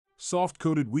Soft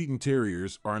Coated Wheaten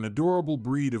Terriers are an adorable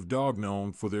breed of dog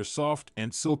known for their soft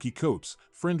and silky coats,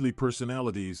 friendly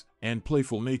personalities, and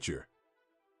playful nature.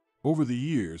 Over the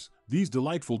years, these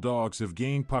delightful dogs have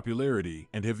gained popularity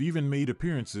and have even made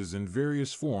appearances in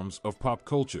various forms of pop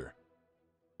culture.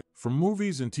 From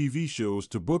movies and TV shows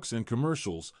to books and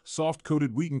commercials,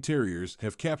 soft-coated Wheaten Terriers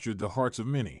have captured the hearts of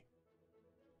many.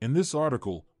 In this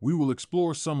article, we will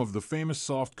explore some of the famous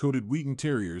soft-coated Wheaten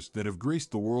Terriers that have graced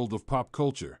the world of pop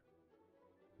culture.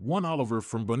 1. Oliver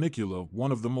from Bunnicula.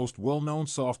 One of the most well-known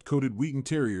soft-coated Wheaten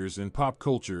Terriers in pop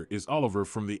culture is Oliver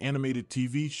from the animated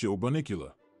TV show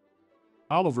Bunnicula.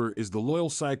 Oliver is the loyal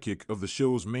sidekick of the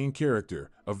show's main character,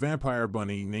 a vampire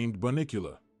bunny named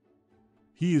Bunnicula.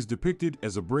 He is depicted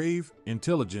as a brave,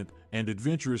 intelligent, and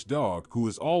adventurous dog who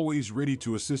is always ready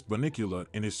to assist Bunnicula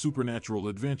in his supernatural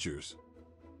adventures.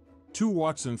 2.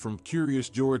 Watson from Curious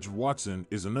George. Watson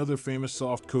is another famous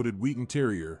soft-coated Wheaten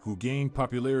Terrier who gained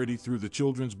popularity through the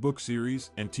children's book series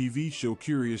and TV show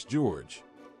Curious George.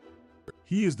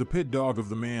 He is the pet dog of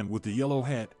the man with the yellow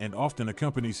hat and often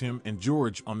accompanies him and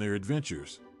George on their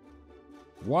adventures.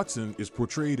 Watson is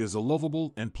portrayed as a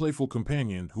lovable and playful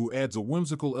companion who adds a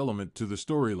whimsical element to the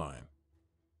storyline.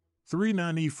 3.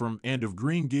 Nani from Anne of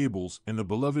Green Gables. In the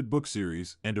beloved book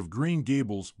series Anne of Green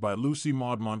Gables by Lucy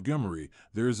Maud Montgomery,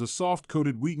 there is a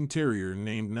soft-coated Wheaten Terrier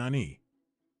named Nani.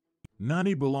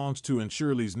 Nani belongs to Anne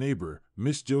Shirley's neighbor,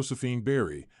 Miss Josephine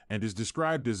Barry, and is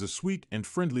described as a sweet and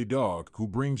friendly dog who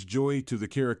brings joy to the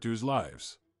characters'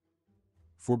 lives.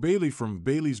 4. Bailey from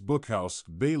Bailey's Bookhouse.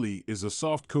 Bailey is a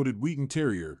soft-coated Wheaten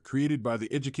Terrier created by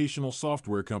the educational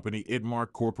software company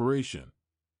Edmark Corporation.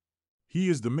 He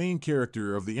is the main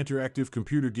character of the interactive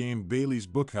computer game Bailey's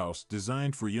Bookhouse,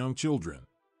 designed for young children.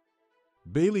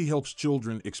 Bailey helps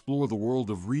children explore the world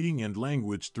of reading and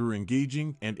language through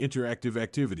engaging and interactive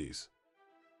activities.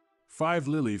 5.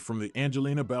 Lily from the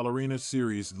Angelina Ballerina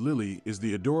series. Lily is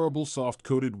the adorable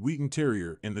soft-coated Wheaten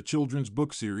Terrier in the children's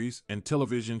book series and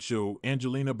television show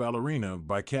Angelina Ballerina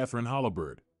by Katherine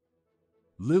Hollibird.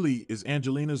 Lily is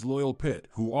Angelina's loyal pet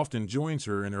who often joins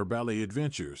her in her ballet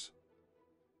adventures.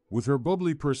 With her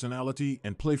bubbly personality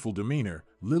and playful demeanor,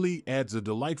 Lily adds a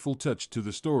delightful touch to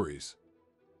the stories.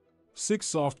 6.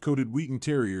 Soft-coated Wheaten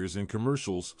Terriers in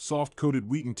commercials. Soft-coated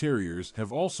Wheaten Terriers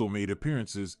have also made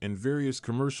appearances in various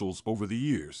commercials over the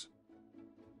years.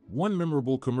 One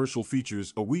memorable commercial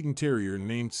features a Wheaten Terrier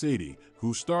named Sadie,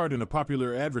 who starred in a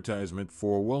popular advertisement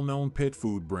for a well-known pet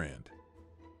food brand.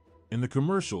 In the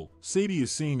commercial, Sadie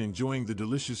is seen enjoying the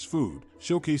delicious food,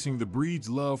 showcasing the breed's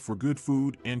love for good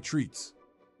food and treats.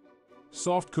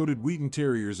 Soft-coated Wheaten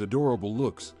Terriers' adorable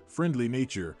looks, friendly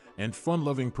nature, and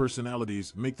fun-loving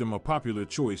personalities make them a popular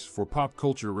choice for pop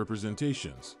culture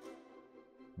representations.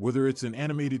 Whether it's in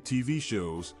animated TV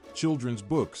shows, children's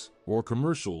books, or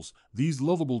commercials, these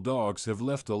lovable dogs have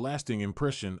left a lasting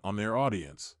impression on their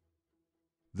audience.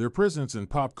 Their presence in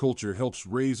pop culture helps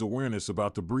raise awareness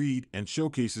about the breed and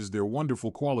showcases their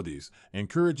wonderful qualities,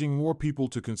 encouraging more people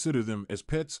to consider them as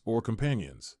pets or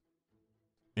companions.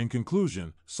 In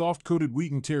conclusion, soft-coated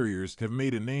Wheaten Terriers have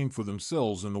made a name for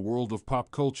themselves in the world of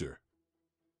pop culture.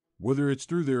 Whether it's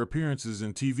through their appearances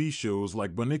in TV shows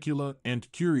like Bunnicula and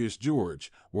Curious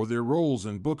George, or their roles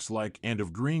in books like Anne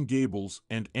of Green Gables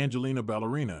and Angelina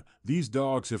Ballerina, these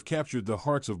dogs have captured the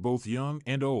hearts of both young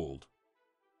and old.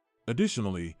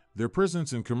 Additionally, their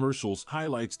presence in commercials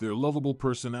highlights their lovable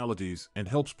personalities and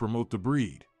helps promote the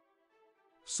breed.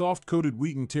 Soft-coated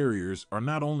Wheaten Terriers are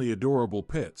not only adorable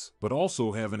pets, but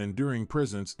also have an enduring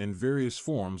presence in various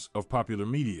forms of popular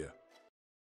media.